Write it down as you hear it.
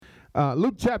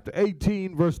Luke chapter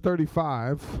 18, verse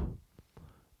 35.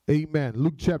 Amen.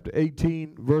 Luke chapter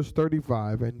 18, verse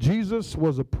 35. And Jesus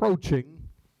was approaching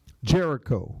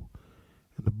Jericho,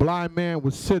 and the blind man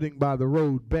was sitting by the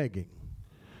road begging.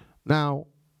 Now,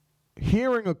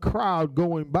 hearing a crowd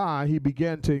going by, he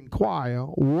began to inquire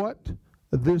what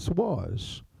this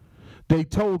was. They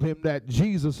told him that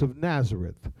Jesus of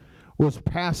Nazareth was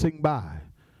passing by.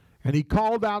 And he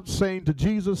called out, saying to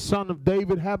Jesus, Son of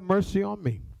David, have mercy on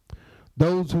me.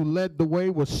 Those who led the way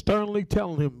were sternly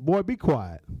telling him, boy, be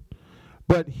quiet.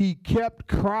 But he kept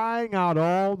crying out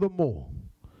all the more,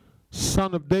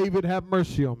 Son of David, have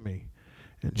mercy on me.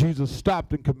 And Jesus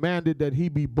stopped and commanded that he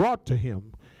be brought to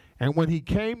him. And when he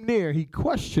came near, he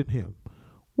questioned him,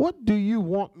 what do you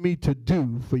want me to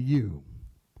do for you?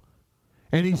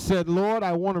 And he said, Lord,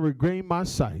 I want to regain my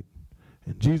sight.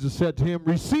 And Jesus said to him,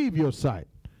 receive your sight.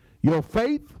 Your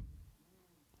faith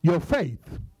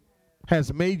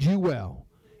has made you well.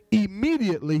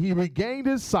 Immediately he regained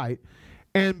his sight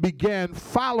and began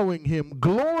following him,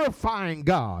 glorifying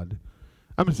God.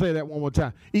 I'm going to say that one more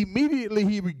time. Immediately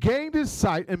he regained his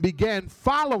sight and began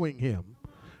following him,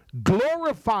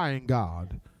 glorifying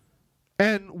God.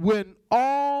 And when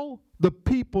all the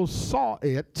people saw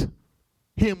it,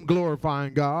 him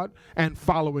glorifying God and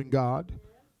following God,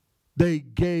 they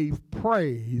gave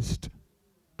praise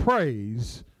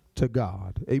to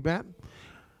God. Amen.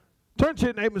 Turn to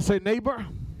your neighbor and say, neighbor,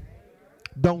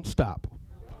 don't stop.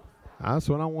 That's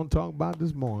what I want to talk about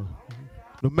this morning.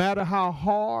 No matter how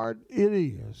hard it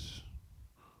is,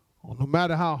 or no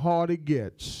matter how hard it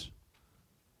gets,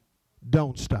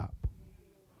 don't stop.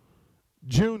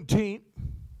 Juneteenth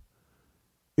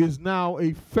is now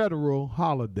a federal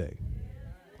holiday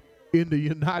in the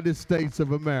United States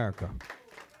of America,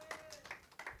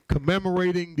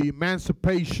 commemorating the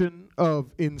emancipation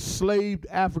of enslaved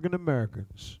African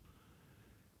Americans.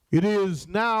 It is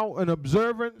now an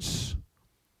observance,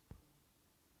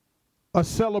 a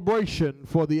celebration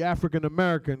for the African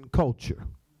American culture.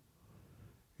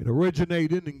 It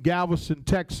originated in Galveston,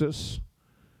 Texas,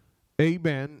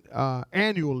 amen,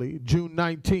 annually, June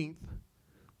 19th,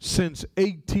 since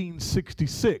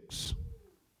 1866.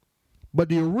 But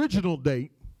the original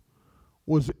date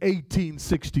was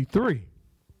 1863.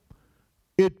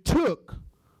 It took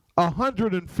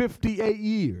 158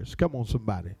 years. Come on,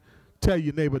 somebody. Tell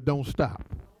your neighbor, don't stop.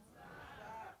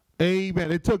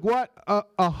 Amen. It took what?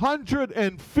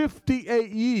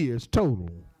 158 years total.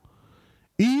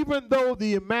 Even though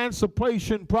the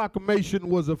Emancipation Proclamation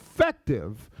was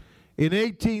effective in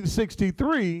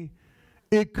 1863,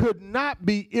 it could not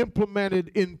be implemented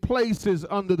in places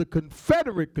under the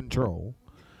Confederate control.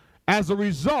 As a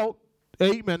result,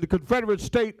 amen, the Confederate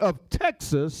state of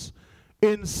Texas,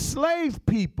 enslaved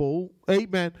people,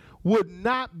 amen, would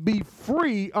not be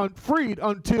freed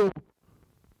until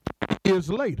years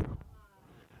later.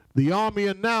 The Army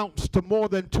announced to more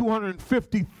than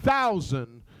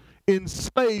 250,000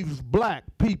 enslaved black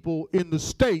people in the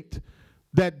state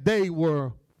that they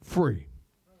were free.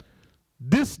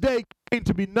 This day came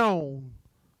to be known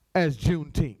as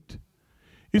Juneteenth.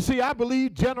 You see, I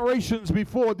believe generations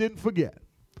before didn't forget.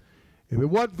 If it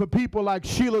wasn't for people like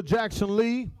Sheila Jackson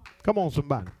Lee, come on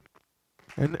somebody,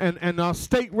 and our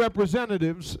state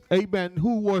representatives, amen,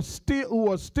 who are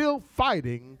still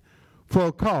fighting for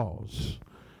a cause.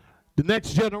 The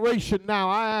next generation now,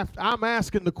 I'm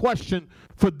asking the question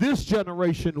for this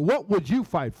generation, what would you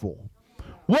fight for?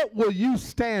 What will you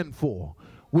stand for?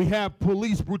 We have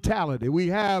police brutality. We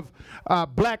have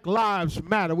Black Lives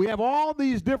Matter. We have all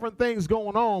these different things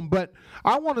going on. But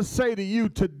I want to say to you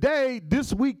today,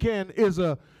 this weekend is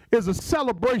a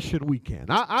celebration weekend.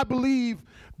 I believe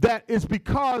that it's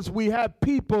because we have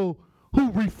people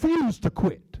who refuse to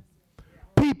quit,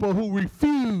 people who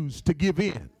refuse to give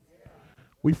in.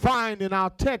 We find in our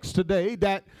text today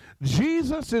that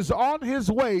Jesus is on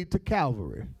his way to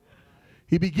Calvary.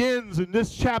 He begins in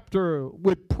this chapter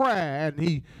with prayer, and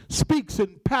he speaks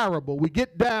in parable. We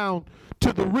get down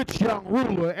to the rich young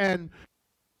ruler, and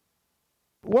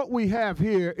what we have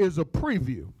here is a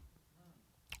preview.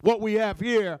 What we have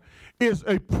here is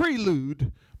a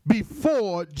prelude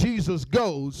before Jesus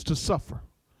goes to suffer.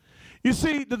 You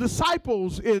see, the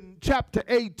disciples in chapter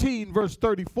 18, verse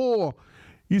 34,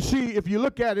 you see, if you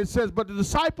look at it, it says, but the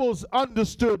disciples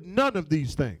understood none of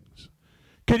these things.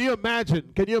 Can you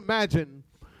imagine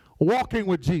walking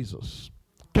with Jesus?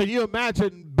 Can you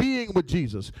imagine being with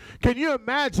Jesus? Can you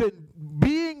imagine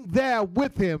being there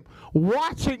with him,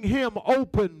 watching him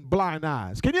open blind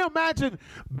eyes? Can you imagine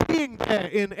being there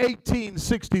in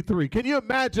 1863? Can you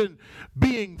imagine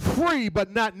being free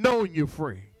but not knowing you're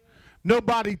free?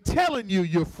 Nobody telling you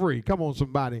you're free. Come on,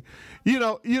 somebody.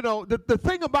 The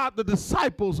thing about the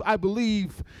disciples, I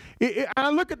believe, I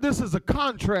look at this as a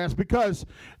contrast because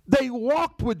they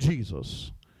walked with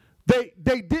Jesus.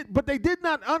 They did, but they did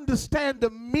not understand the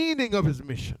meaning of his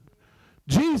mission.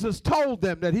 Jesus told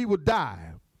them that he would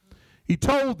die. He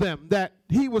told them that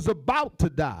he was about to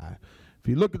die. If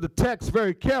you look at the text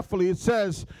very carefully, it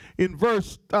says in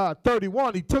verse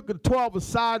 31, he took the 12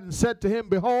 aside and said to him,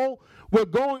 "Behold, we're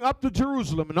going up to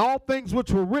Jerusalem, and all things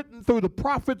which were written through the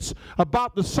prophets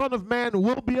about the Son of Man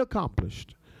will be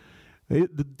accomplished."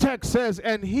 The text says,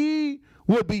 "And he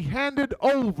will be handed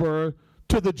over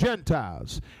to the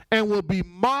Gentiles, and will be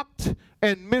mocked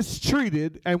and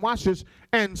mistreated," and watch this,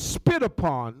 "and spit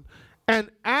upon,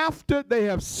 and after they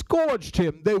have scourged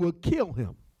him, they will kill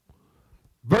him."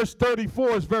 Verse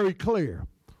 34 is very clear.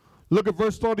 Look at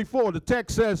verse 34. The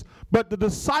text says, "But the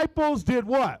disciples did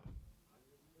what?"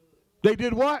 They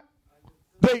did what?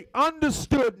 They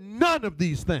understood none of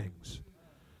these things.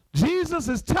 Jesus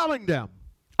is telling them,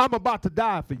 "I'm about to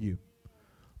die for you."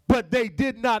 But they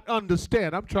did not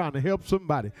understand. I'm trying to help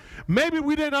somebody. Maybe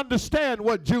we didn't understand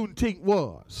what Juneteenth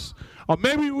was. Or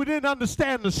maybe we didn't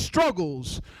understand the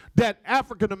struggles that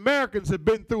African Americans have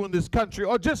been through in this country.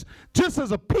 Or just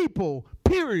as a people,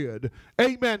 period.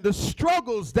 Amen. The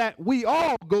struggles that we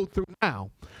all go through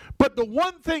now. But the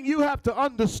one thing you have to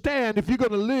understand if you're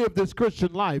going to live this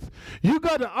Christian life, you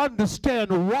got to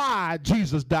understand why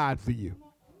Jesus died for you.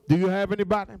 Do you have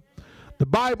anybody? The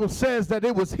Bible says that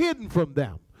it was hidden from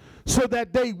them, so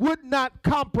that they would not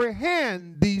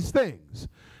comprehend these things.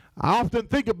 I often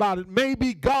think about it.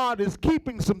 Maybe God is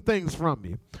keeping some things from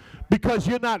you because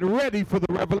you're not ready for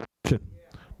the revelation.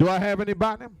 Do I have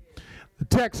anybody? The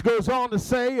text goes on to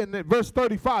say in verse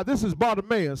 35, this is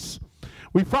Bartimaeus.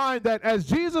 We find that as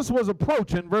Jesus was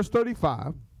approaching, verse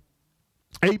 35,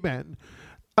 amen,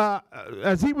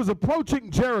 as he was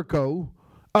approaching Jericho,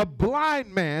 a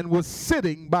blind man was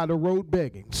sitting by the road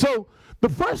begging. So the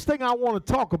first thing I want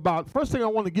to talk about, first thing I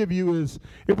want to give you is,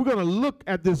 if we're going to look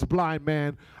at this blind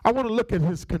man, I want to look at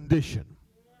his condition.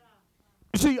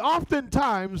 You see,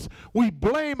 oftentimes we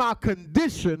blame our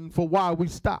condition for why we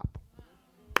stop.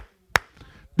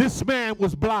 This man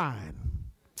was blind.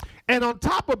 And on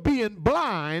top of being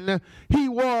blind, he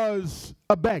was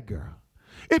a beggar.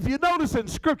 If you notice in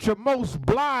Scripture, most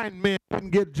blind men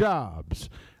didn't get jobs.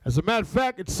 As a matter of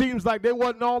fact, it seems like they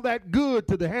wasn't all that good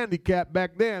to the handicapped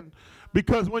back then,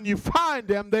 because when you find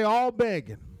them, they're all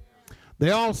begging.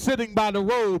 They're all sitting by the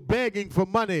road begging for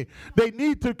money. They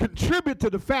need to contribute to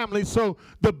the family, so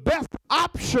the best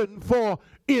option for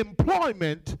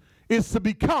employment is to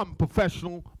become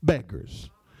professional beggars.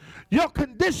 Your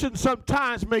condition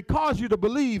sometimes may cause you to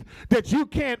believe that you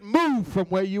can't move from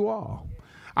where you are.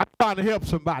 I'm trying to help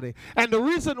somebody. And the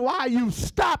reason why you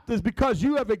stopped is because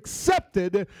you have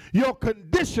accepted your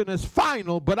condition as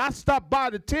final. But I stopped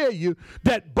by to tell you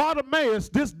that Bartimaeus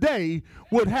this day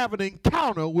would have an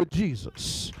encounter with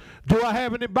Jesus. Do I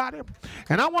have anybody?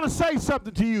 And I want to say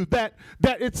something to you that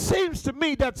it seems to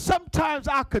me that sometimes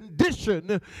our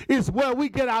condition is where we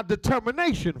get our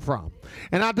determination from.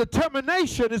 And our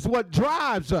determination is what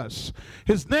drives us.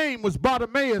 His name was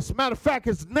Bartimaeus. Matter of fact,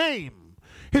 his name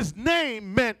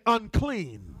meant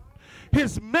unclean.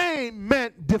 His name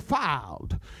meant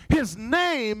defiled. His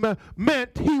name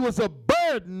meant he was a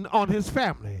burden on his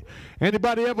family.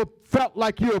 Anybody ever felt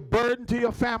like you're a burden to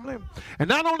your family? And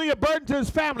not only a burden to his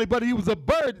family, but he was a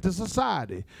burden to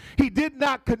society. He did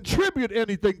not contribute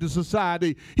anything to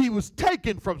society. He was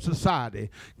taken from society.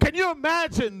 Can you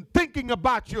imagine thinking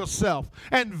about yourself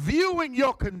and viewing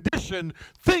your condition,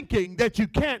 thinking that you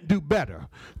can't do better,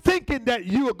 thinking that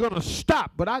you are going to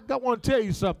stop? But I want to tell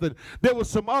you something. There was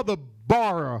some other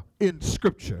Bar in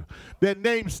Scripture. Their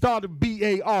name started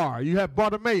B-A-R. You have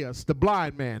Bartimaeus, the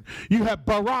blind man. You have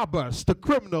Barabbas, the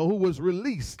criminal who was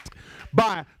released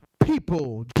by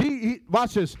people.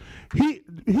 Watch this.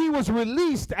 He was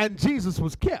released and Jesus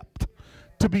was kept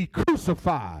to be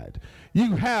crucified.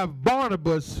 You have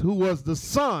Barnabas, who was the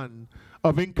son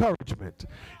of encouragement.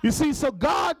 You see, so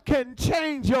God can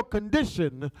change your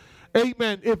condition,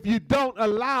 amen, if you don't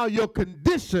allow your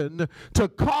condition to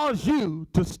cause you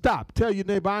to stop. Tell your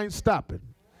neighbor, I ain't stopping.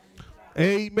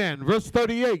 Amen. Verse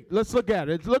 38, let's look at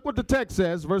it. Look what the text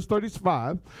says, verse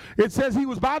 35. It says he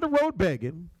was by the road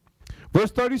begging.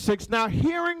 Verse 36, now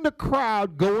hearing the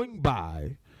crowd going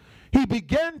by, he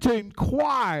began to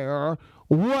inquire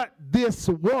what this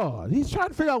was. He's trying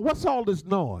to figure out what's all this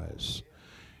noise.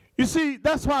 You see,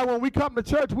 that's why when we come to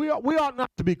church, we ought not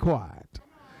to be quiet.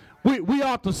 We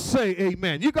ought to say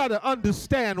amen. You got to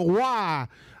understand why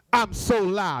I'm so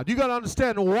loud. You got to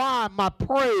understand why my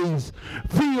praise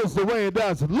feels the way it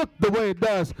does, look the way it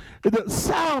does,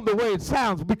 sound the way it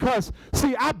sounds. Because,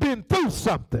 see, I've been through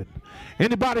something.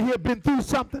 Anybody here been through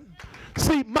something?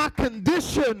 See, my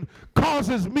condition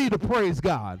causes me to praise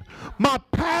God. My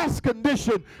past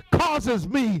condition causes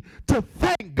me to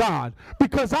thank God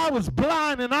because I was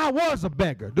blind and I was a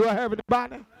beggar. Do I have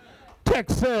anybody?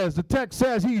 The text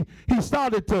says he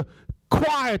started to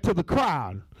choir to the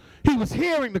crowd. He was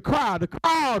hearing the crowd. The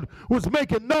crowd was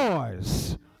making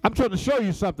noise. I'm trying to show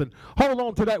you something. Hold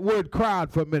on to that word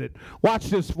crowd for a minute. Watch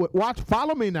this.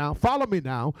 Follow me now. Follow me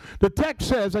now. The text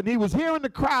says, and he was hearing the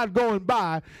crowd going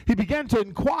by. He began to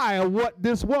inquire what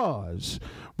this was.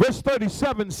 Verse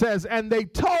 37 says, and they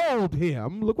told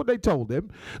him, look what they told him.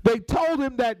 They told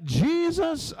him that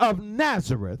Jesus of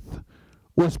Nazareth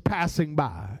was passing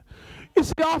by. You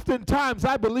see, oftentimes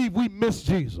I believe we miss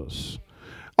Jesus.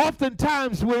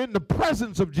 Oftentimes we're in the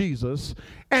presence of Jesus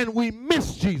and we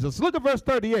miss Jesus. Look at verse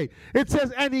 38. It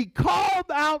says, and he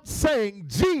called out saying,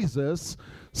 Jesus,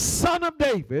 Son of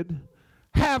David,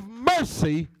 have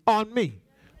mercy on me.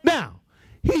 Now,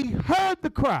 he heard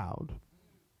the crowd.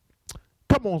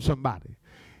 Come on, somebody.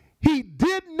 He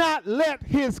did not let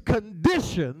his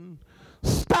condition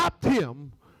stop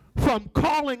him from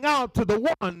calling out to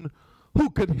the one who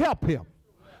could help him.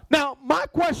 Now, my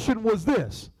question was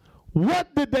this.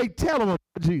 What did they tell him about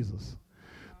Jesus?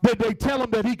 Did they tell him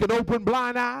that he could open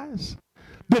blind eyes?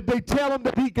 Did they tell him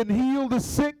that he can heal the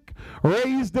sick,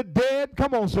 raise the dead?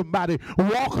 Come on, somebody.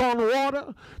 Walk on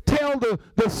water. Tell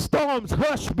the storms,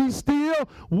 hush, be still.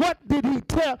 What did he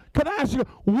tell? Can I ask you,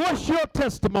 what's your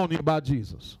testimony about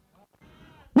Jesus?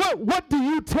 What do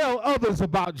you tell others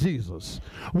about Jesus?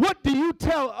 What do you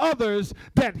tell others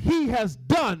that he has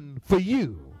done for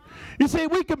you? You see,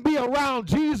 we can be around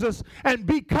Jesus and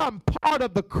become part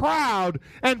of the crowd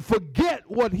and forget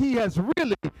what he has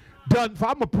really done for.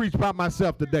 I'm going to preach by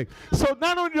myself today. So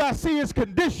not only do I see his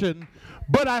condition,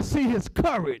 but I see his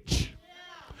courage.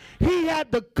 He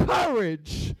had the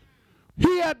courage.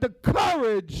 He had the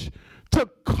courage to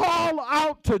call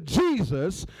out to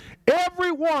Jesus.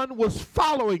 Everyone was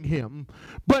following him,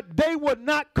 but they were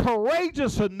not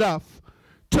courageous enough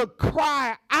to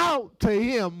cry out to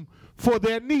him for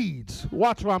their needs.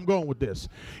 Watch where I'm going with this.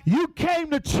 You came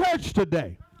to church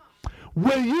today.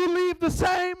 Will you leave the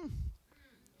same?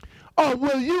 Or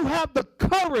will you have the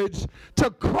courage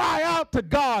to cry out to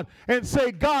God and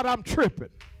say, God, I'm tripping.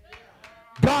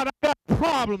 God, I got a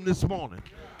problem this morning.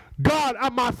 God,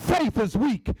 my faith is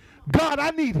weak. God, I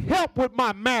need help with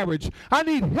my marriage. I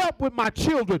need help with my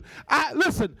children.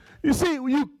 Listen, you see,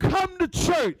 you come to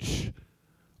church,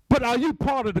 but are you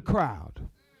part of the crowd?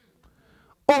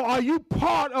 Or are you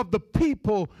part of the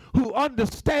people who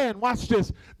understand, watch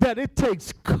this, that it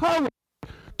takes courage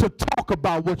to talk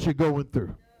about what you're going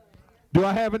through? Do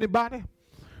I have anybody?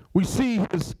 We see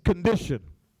his condition.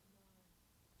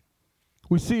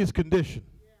 We see his condition.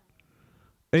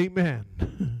 Amen.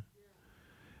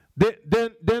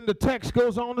 Then the text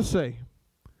goes on to say,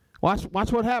 watch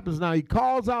what happens now. He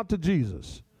calls out to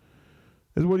Jesus.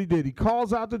 That's what he did. He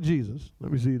calls out to Jesus.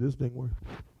 Let me see this thing work.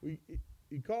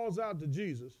 He calls out to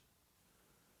Jesus.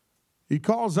 He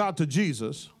calls out to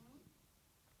Jesus.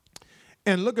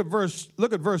 And look at verse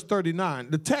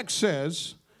 39. The text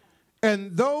says,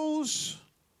 and those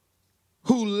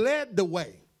who led the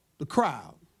way, the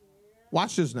crowd,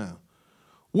 watch this now,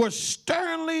 were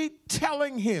sternly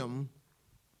telling him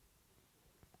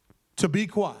to be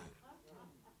quiet.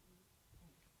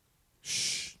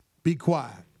 Shh, be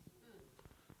quiet.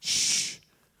 Shh.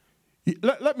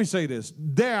 Let me say this.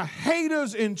 There are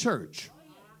haters in church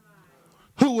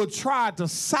who will try to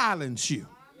silence you.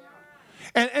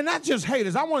 And not just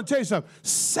haters. I want to tell you something.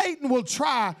 Satan will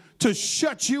try to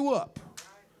shut you up,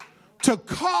 to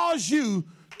cause you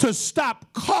to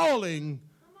stop calling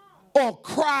or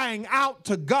crying out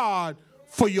to God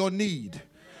for your need.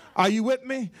 Are you with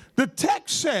me? The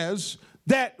text says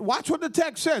that, watch what the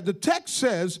text says. The text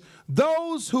says,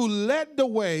 those who led the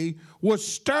way were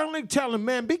sternly telling,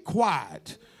 man, be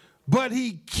quiet. But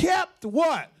he kept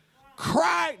what?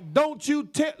 Cry.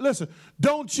 Listen,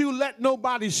 don't you let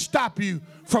nobody stop you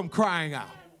from crying out.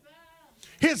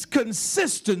 His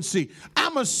consistency.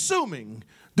 I'm assuming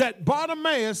that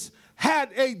Bartimaeus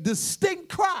had a distinct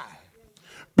cry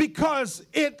because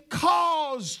it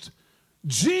caused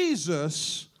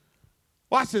Jesus,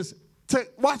 watch this,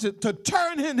 to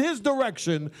turn in his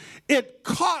direction. It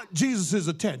caught Jesus'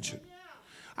 attention.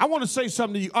 I want to say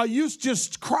something to you. Are you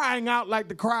just crying out like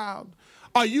the crowd?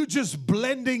 Are you just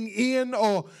blending in,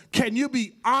 or can you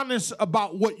be honest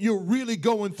about what you're really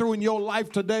going through in your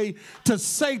life today to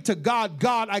say to God,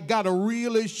 God, I got a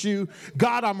real issue.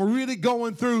 God, I'm really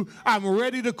going through. I'm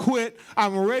ready to quit.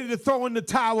 I'm ready to throw in the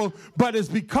towel, but it's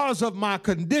because of my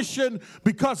condition,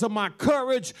 because of my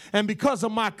courage, and because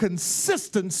of my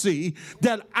consistency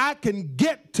that I can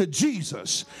get to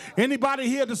Jesus. Anybody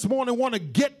here this morning want to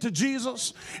get to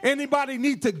Jesus? Anybody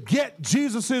need to get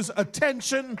Jesus's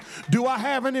attention? Do I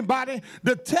have anybody?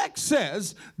 The text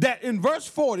says that in verse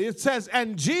 40, it says,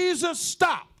 and Jesus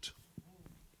stopped.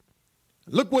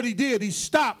 Look what he did. He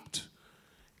stopped.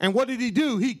 And what did he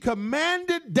do? He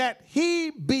commanded that he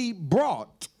be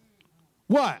brought,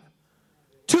 what?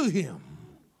 To him.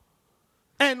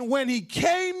 And when he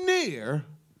came near,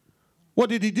 what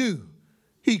did he do?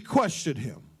 He questioned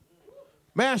him.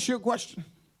 May I ask you a question?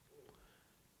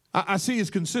 I see his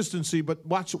consistency, but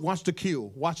watch the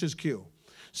cue. Watch his cue.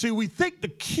 See, we think the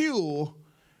cue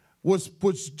was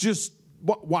just,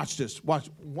 watch this. Watch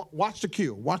the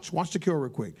cue. Watch the cue real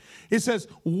quick. It says,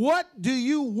 what do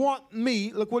you want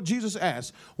me, look what Jesus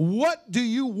asked, what do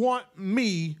you want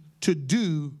me to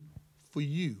do for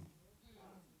you?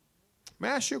 May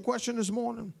I ask you a question this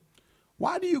morning?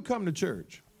 Why do you come to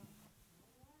church?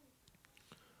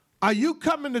 Are you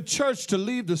coming to church to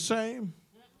leave the same?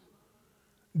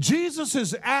 Jesus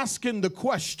is asking the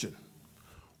question,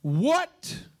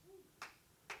 what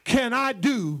can I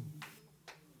do?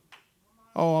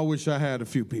 Oh, I wish I had a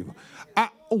few people.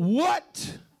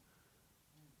 What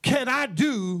can I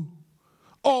do,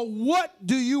 or what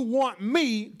do you want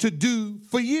me to do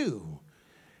for you?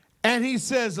 And he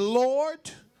says,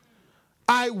 Lord,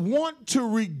 I want to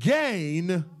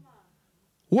regain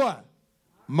what?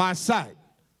 My sight.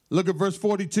 Look at verse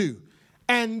 42.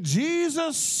 And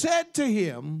Jesus said to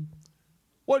him,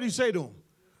 what did he say to him?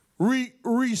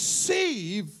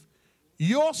 Receive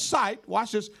your sight,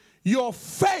 watch this, your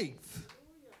faith.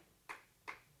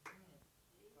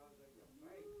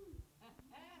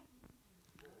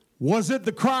 Was it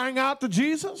the crying out to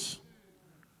Jesus?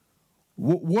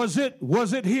 Was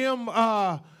it him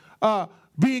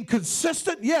being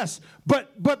consistent? Yes,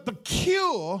 but the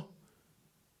cure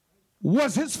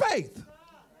was his faith.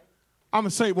 I'm going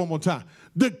to say it one more time.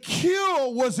 The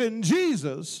cure was in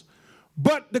Jesus,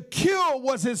 but the cure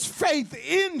was his faith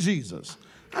in Jesus.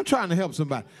 I'm trying to help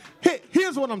somebody.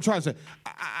 Here's what I'm trying to say.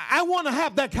 I want to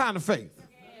have that kind of faith.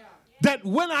 That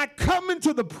when I come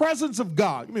into the presence of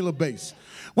God, give me a little bass.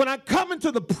 When I come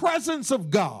into the presence of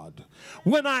God,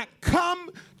 when I come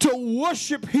to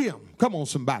worship him, come on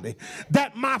somebody,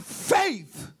 that my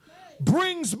faith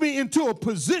brings me into a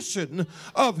position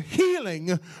of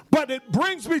healing, but it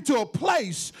brings me to a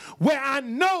place where I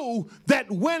know that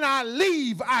when I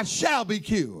leave, I shall be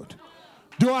cured.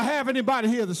 Do I have anybody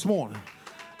here this morning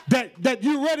that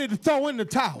you're ready to throw in the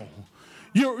towel?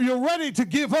 You're ready to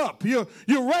give up. You're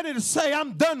ready to say,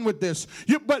 I'm done with this.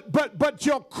 But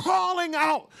you're calling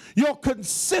out, your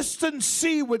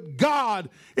consistency with God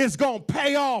is going to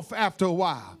pay off after a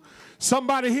while.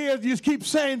 Somebody here, you keep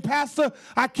saying, Pastor,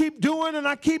 I keep doing and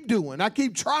I keep doing. I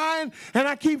keep trying and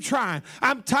I keep trying.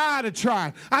 I'm tired of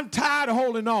trying. I'm tired of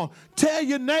holding on. Tell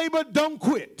your neighbor, don't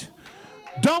quit.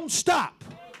 Don't stop.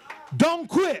 Don't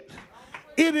quit.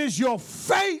 It is your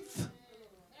faith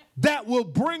that will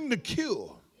bring the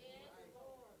cure.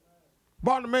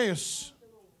 Bartimaeus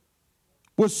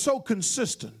was so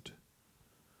consistent.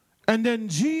 And then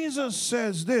Jesus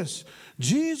says this.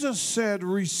 Jesus said,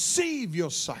 receive your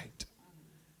sight,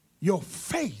 your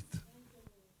faith.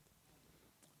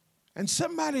 And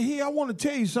somebody here, I want to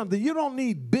tell you something. You don't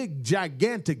need big,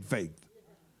 gigantic faith.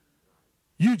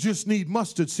 You just need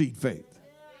mustard seed faith.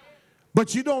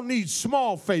 But you don't need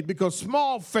small faith, because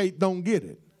small faith don't get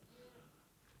it.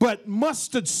 But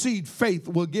mustard seed faith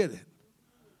will get it.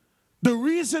 The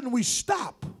reason we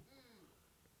stop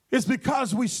is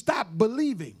because we stop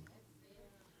believing.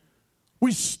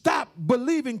 We stop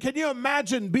believing. Can you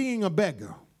imagine being a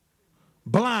beggar,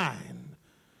 blind,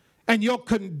 and your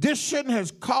condition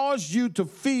has caused you to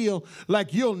feel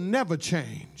like you'll never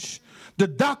change? The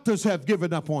doctors have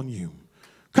given up on you.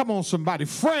 Come on, somebody.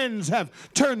 Friends have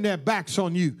turned their backs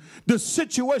on you. The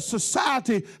situation,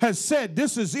 society has said,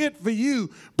 this is it for you.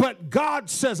 But God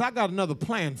says, I got another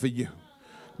plan for you.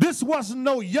 This wasn't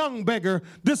no young beggar.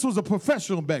 This was a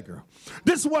professional beggar.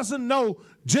 This wasn't no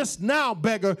just now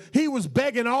beggar. He was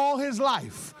begging all his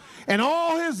life. And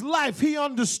all his life he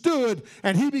understood,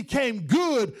 and he became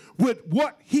good with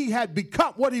what he had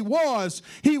become, what he was.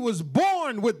 He was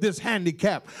born with this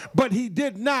handicap, but he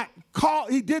did not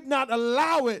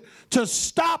allow it to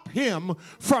stop him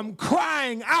from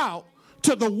crying out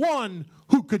to the one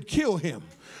who could kill him.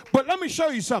 But let me show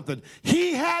you something.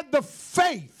 He had the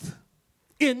faith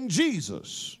in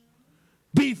Jesus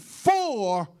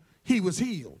before he was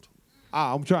healed.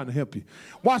 I'm trying to help you.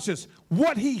 Watch this.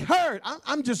 What he heard,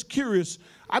 I'm just curious.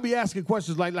 I be asking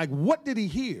questions like what did he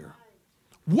hear?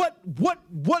 What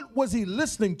was he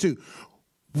listening to?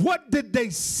 What did they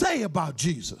say about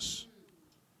Jesus?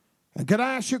 And can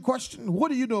I ask you a question?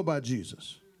 What do you know about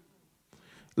Jesus?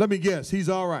 Let me guess. He's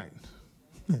all right.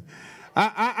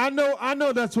 I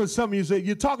know that's what some of you say.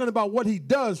 You're talking about what he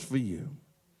does for you.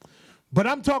 But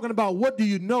I'm talking about what do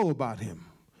you know about him?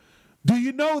 Do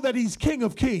you know that he's King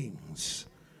of Kings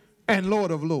and Lord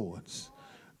of Lords?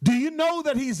 Do you know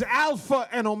that he's Alpha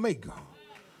and Omega?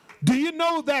 Do you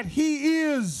know that he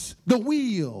is the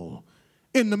wheel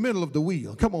in the middle of the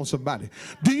wheel? Come on, somebody.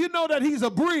 Do you know that he's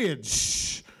a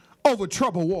bridge over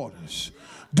troubled waters?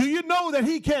 Do you know that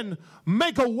he can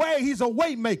make a way? He's a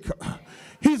way maker.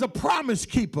 He's a promise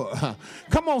keeper.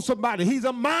 Come on, somebody. He's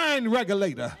a mind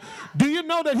regulator. Do you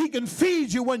know that he can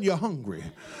feed you when you're hungry?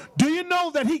 Do you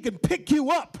know that he can pick you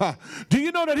up? Do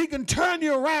you know that he can turn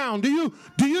you around? Do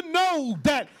you know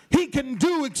that he can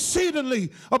do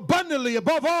exceedingly abundantly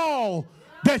above all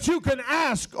that you can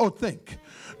ask or think?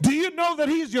 Do you know that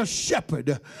he's your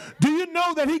shepherd? Do you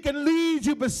know that he can lead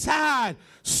you beside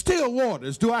still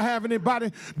waters? Do I have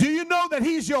anybody? Do you know that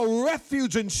he's your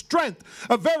refuge and strength,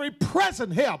 a very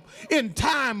present help in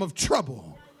time of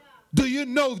trouble? Do you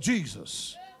know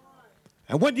Jesus?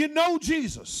 And when you know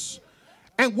Jesus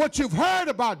and what you've heard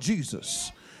about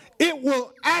Jesus, it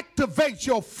will activate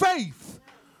your faith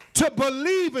to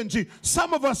believe in Jesus.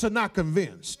 Some of us are not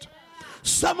convinced.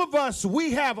 Some of us,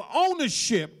 we have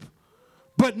ownership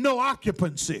but no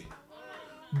occupancy.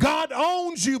 God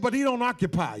owns you, but he don't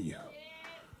occupy you.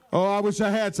 Oh, I wish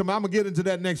I had some. I'm going to get into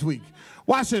that next week.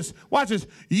 Watch this. Watch this.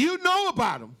 You know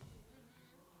about him.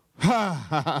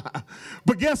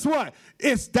 But guess what?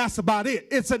 That's about it.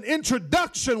 It's an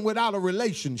introduction without a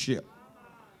relationship.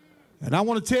 And I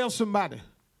want to tell somebody,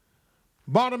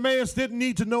 Bartimaeus didn't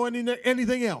need to know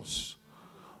anything else.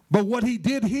 But what he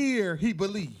did hear, he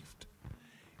believed.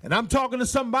 And I'm talking to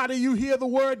somebody, you hear the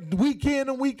word week in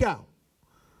and week out,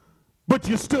 but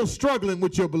you're still struggling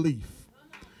with your belief.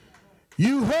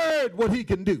 You heard what he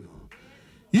can do.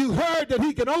 You heard that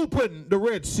he can open the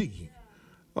Red Sea.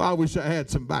 Oh, I wish I had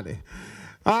somebody.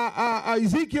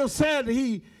 Ezekiel said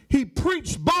he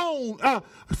preached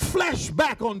flesh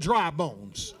back on dry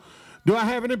bones. Do I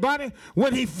have anybody?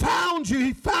 When he found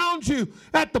you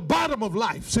at the bottom of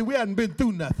life. See, we hadn't been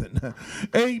through nothing.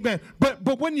 Amen.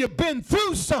 But when you've been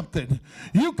through something,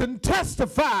 you can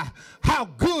testify how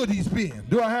good he's been.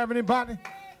 Do I have anybody?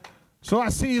 So I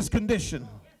see his condition.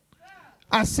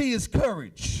 I see his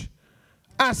courage.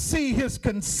 I see his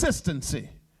consistency.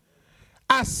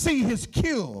 I see his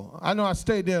cure. I know I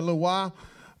stayed there a little while,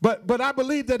 but I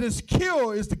believe that his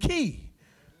cure is the key.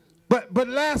 But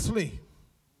lastly,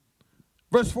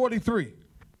 verse 43,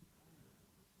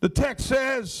 the text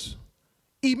says,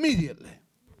 immediately.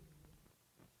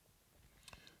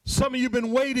 Some of you have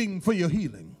been waiting for your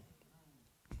healing.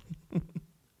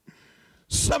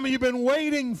 Some of you have been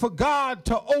waiting for God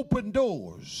to open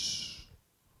doors.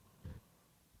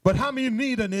 But how many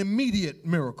need an immediate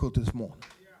miracle this morning?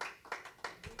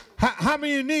 How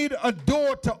many need a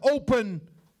door to open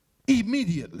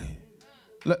immediately?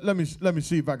 Let me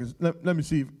see if I can. Let me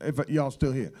see if y'all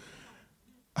still here.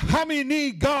 How many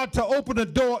need God to open a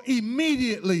door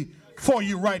immediately for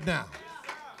you right now?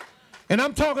 And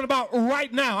I'm talking about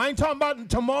right now. I ain't talking about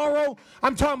tomorrow.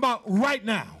 I'm talking about right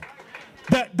now.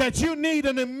 That you need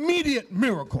an immediate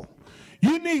miracle.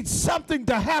 You need something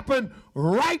to happen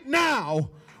right now.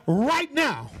 Right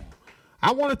now.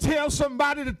 I want to tell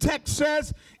somebody, the text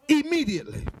says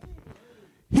immediately.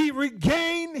 He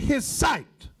regained his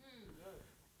sight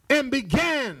and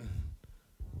began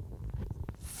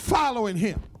following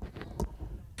him.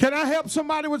 Can I help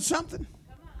somebody with something?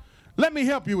 Let me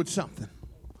help you with something.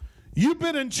 You've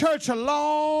been in church a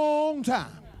long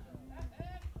time,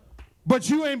 but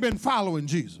you ain't been following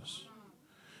Jesus.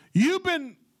 You've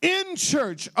been in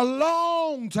church a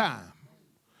long time,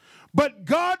 but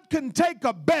God can take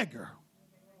a beggar,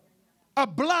 a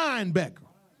blind beggar,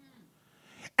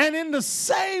 and in the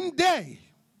same day,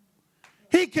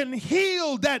 he can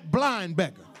heal that blind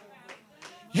beggar.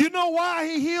 You know why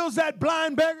he heals that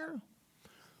blind beggar?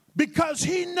 Because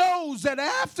he knows that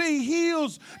after he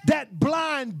heals that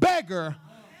blind beggar,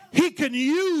 he can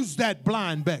use that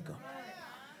blind beggar.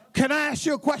 Can I ask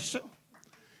you a question?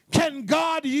 Can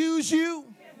God use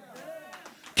you?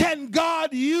 Can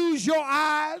God use your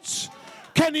eyes?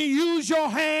 Can he use your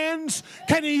hands?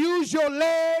 Can he use your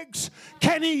legs?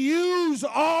 Can he use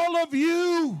all of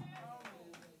you?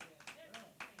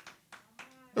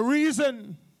 The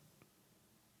reason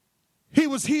he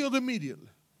was healed immediately.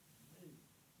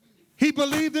 He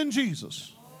believed in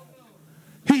Jesus.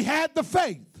 He had the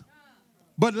faith.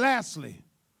 But lastly,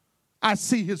 I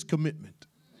see his commitment.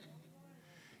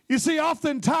 You see,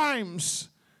 oftentimes,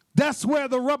 that's where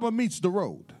the rubber meets the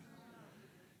road.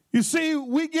 You see,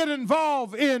 we get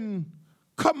involved in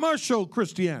commercial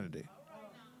Christianity,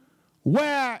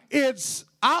 where it's,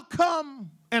 I'll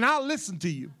come and I'll listen to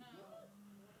you.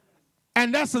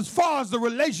 And that's as far as the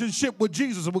relationship with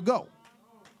Jesus will go.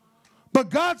 But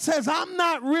God says, I'm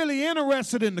not really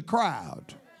interested in the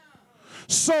crowd.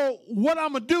 So what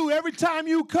I'm going to do, every time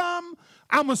you come,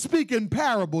 I'm going to speak in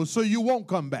parables so you won't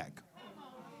come back.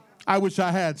 I wish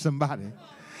I had somebody.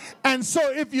 And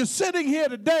so if you're sitting here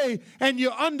today and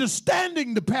you're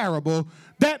understanding the parable,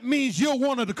 that means you're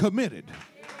one of the committed.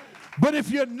 But if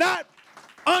you're not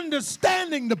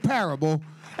understanding the parable,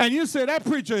 and you say, that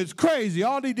preacher is crazy,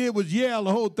 all he did was yell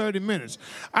the whole 30 minutes.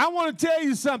 I want to tell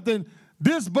you something.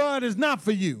 This bud is not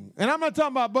for you. And I'm not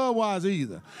talking about Budweiser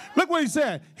either. Look what he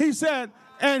said. He said,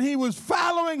 and he was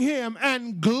following him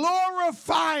and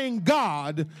glorifying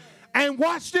God. And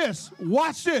watch this.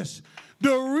 Watch this.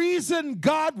 The reason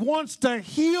God wants to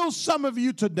heal some of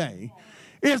you today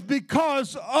is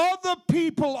because other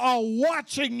people are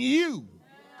watching you.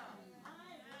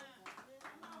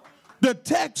 The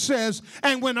text says,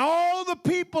 and when all the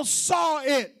people saw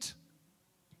it,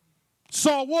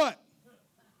 saw what?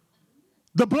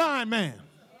 The blind man,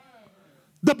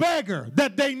 the beggar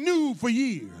that they knew for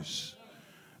years,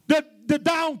 the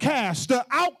downcast, the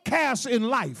outcast in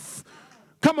life.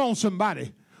 Come on,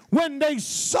 somebody. When they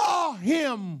saw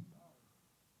him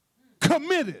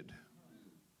committed,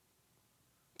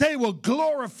 they were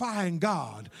glorifying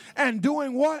God and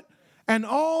doing what? And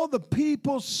all the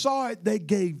people saw it, they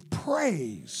gave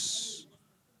praise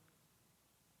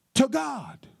to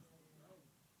God.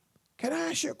 Can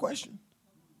I ask you a question?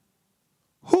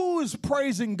 Who is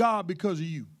praising God because of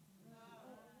you?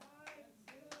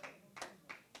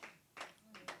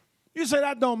 You say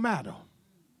that don't matter.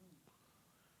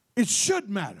 It should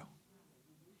matter.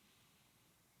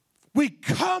 We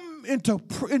come into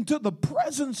the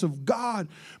presence of God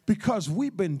because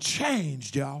we've been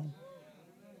changed, y'all.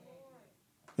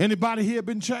 Anybody here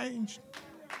been changed?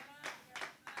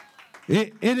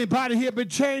 Anybody here been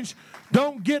changed?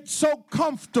 Don't get so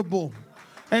comfortable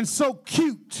and so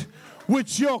cute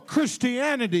with your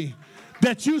Christianity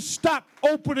that you stop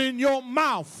opening your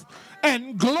mouth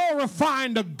and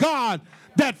glorifying the God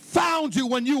that found you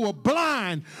when you were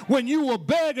blind, when you were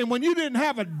begging, when you didn't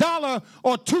have $1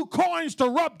 or 2 coins to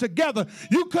rub together.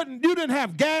 You didn't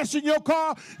have gas in your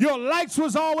car. Your lights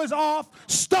was always off.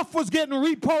 Stuff was getting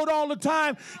repoed all the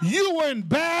time. You were in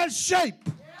bad shape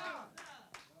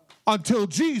until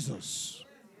Jesus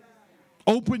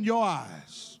opened your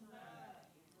eyes.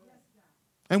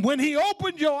 And when he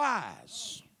opened your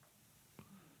eyes,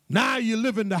 now you're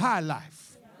living the high life.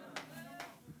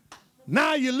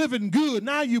 Now you're living good.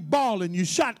 Now you're balling, you're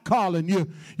shot calling,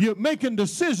 you're making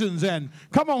decisions, and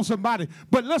come on, somebody.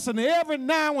 But listen, every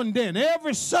now and then,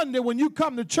 every Sunday when you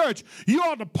come to church, you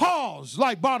ought to pause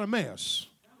like Bartimaeus.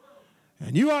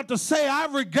 And you ought to say,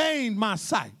 I've regained my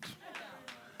sight.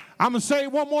 I'm going to say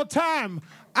it one more time.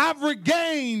 I've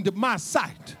regained my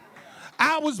sight.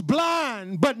 I was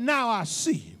blind, but now I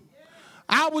see.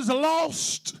 I was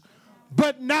lost,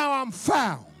 but now I'm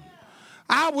found.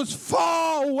 I was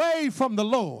far away from the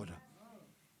Lord,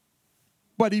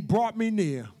 but he brought me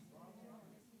near.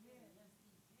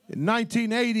 In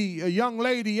 1980, a young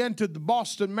lady entered the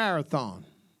Boston Marathon.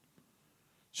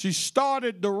 She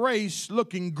started the race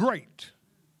looking great.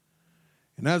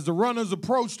 And as the runners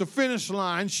approached the finish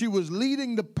line, she was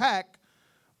leading the pack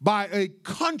by a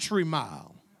country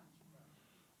mile,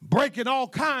 breaking all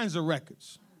kinds of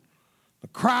records. The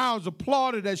crowds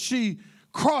applauded as she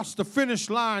crossed the finish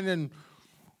line and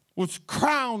was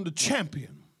crowned a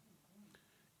champion.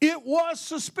 It was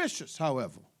suspicious,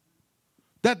 however,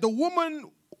 that the woman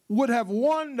would have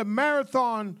won the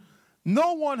marathon.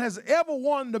 No one has ever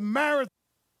won the marathon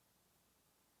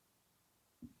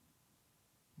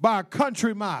by a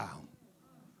country mile.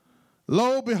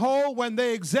 Lo, behold, when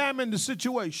they examined the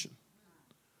situation,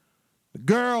 the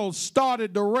girl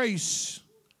started the race,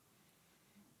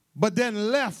 but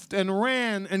then left and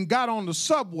ran and got on the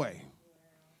subway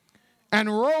and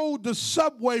rode the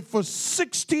subway for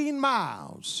 16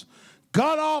 miles,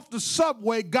 got off the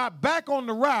subway, got back on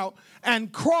the route,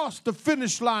 and crossed the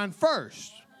finish line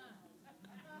first.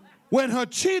 When her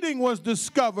cheating was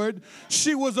discovered,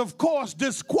 she was, of course,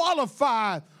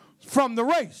 disqualified from the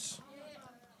race.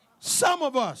 Some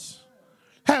of us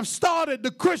have started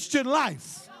the Christian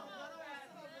life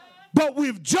but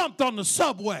we've jumped on the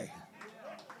subway.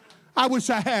 I wish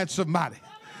I had somebody.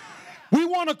 We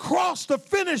want to cross the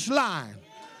finish line,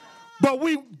 but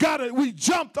we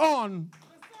jumped on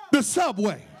the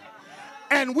subway.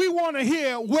 And we want to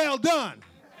hear, well done,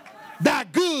 thy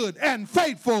good and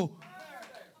faithful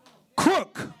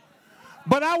crook.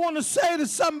 But I want to say to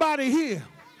somebody here,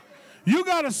 you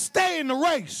got to stay in the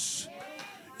race.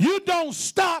 You don't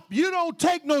stop. You don't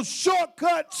take no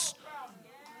shortcuts.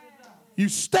 You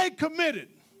stay committed.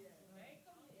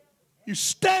 You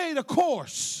stay the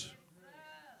course.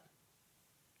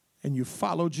 And you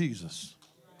follow Jesus.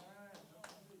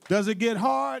 Does it get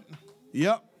hard?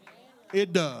 Yep,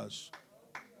 it does.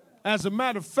 As a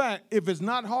matter of fact, if it's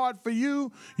not hard for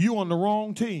you, you're on the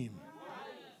wrong team.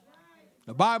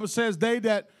 The Bible says they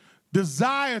that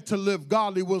desire to live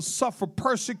godly will suffer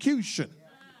persecution.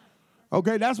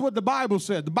 Okay, that's what the Bible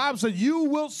said. The Bible said you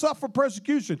will suffer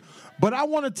persecution. But I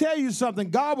want to tell you something.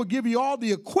 God will give you all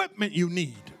the equipment you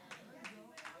need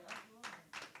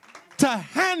to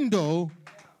handle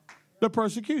the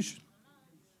persecution.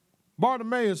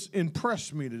 Bartimaeus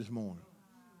impressed me this morning.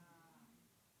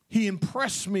 He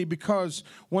impressed me because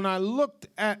when I looked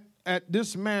at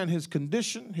this man, his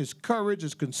condition, his courage,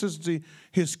 his consistency,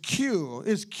 his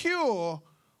cure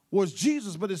was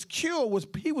Jesus, but his cure was,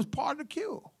 he was part of the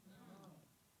cure.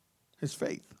 His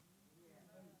faith.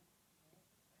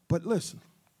 But listen,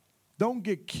 don't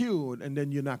get cured and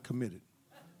then you're not committed.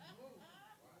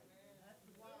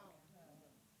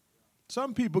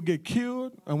 Some people get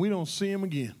cured and we don't see them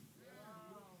again.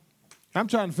 I'm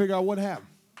trying to figure out what happened.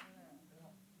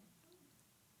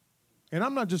 And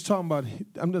I'm not just talking about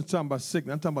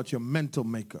sickness. I'm talking about your mental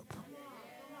makeup.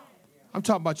 I'm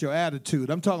talking about your attitude.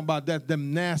 I'm talking about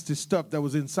them nasty stuff that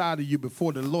was inside of you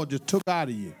before the Lord just took out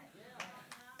of you.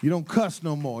 You don't cuss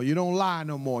no more. You don't lie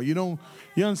no more. You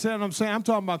understand what I'm saying? I'm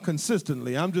talking about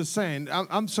consistently. I'm just saying,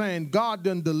 I'm saying God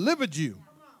done delivered you.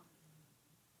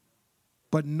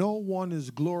 But no one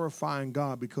is glorifying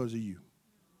God because of you.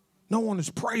 No one is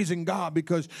praising God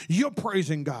because you're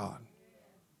praising God.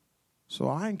 So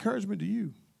our encouragement to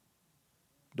you,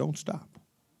 don't stop.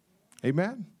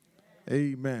 Amen?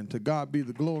 Amen. To God be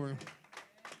the glory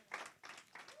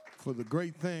for the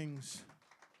great things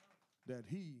that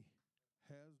he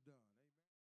has done.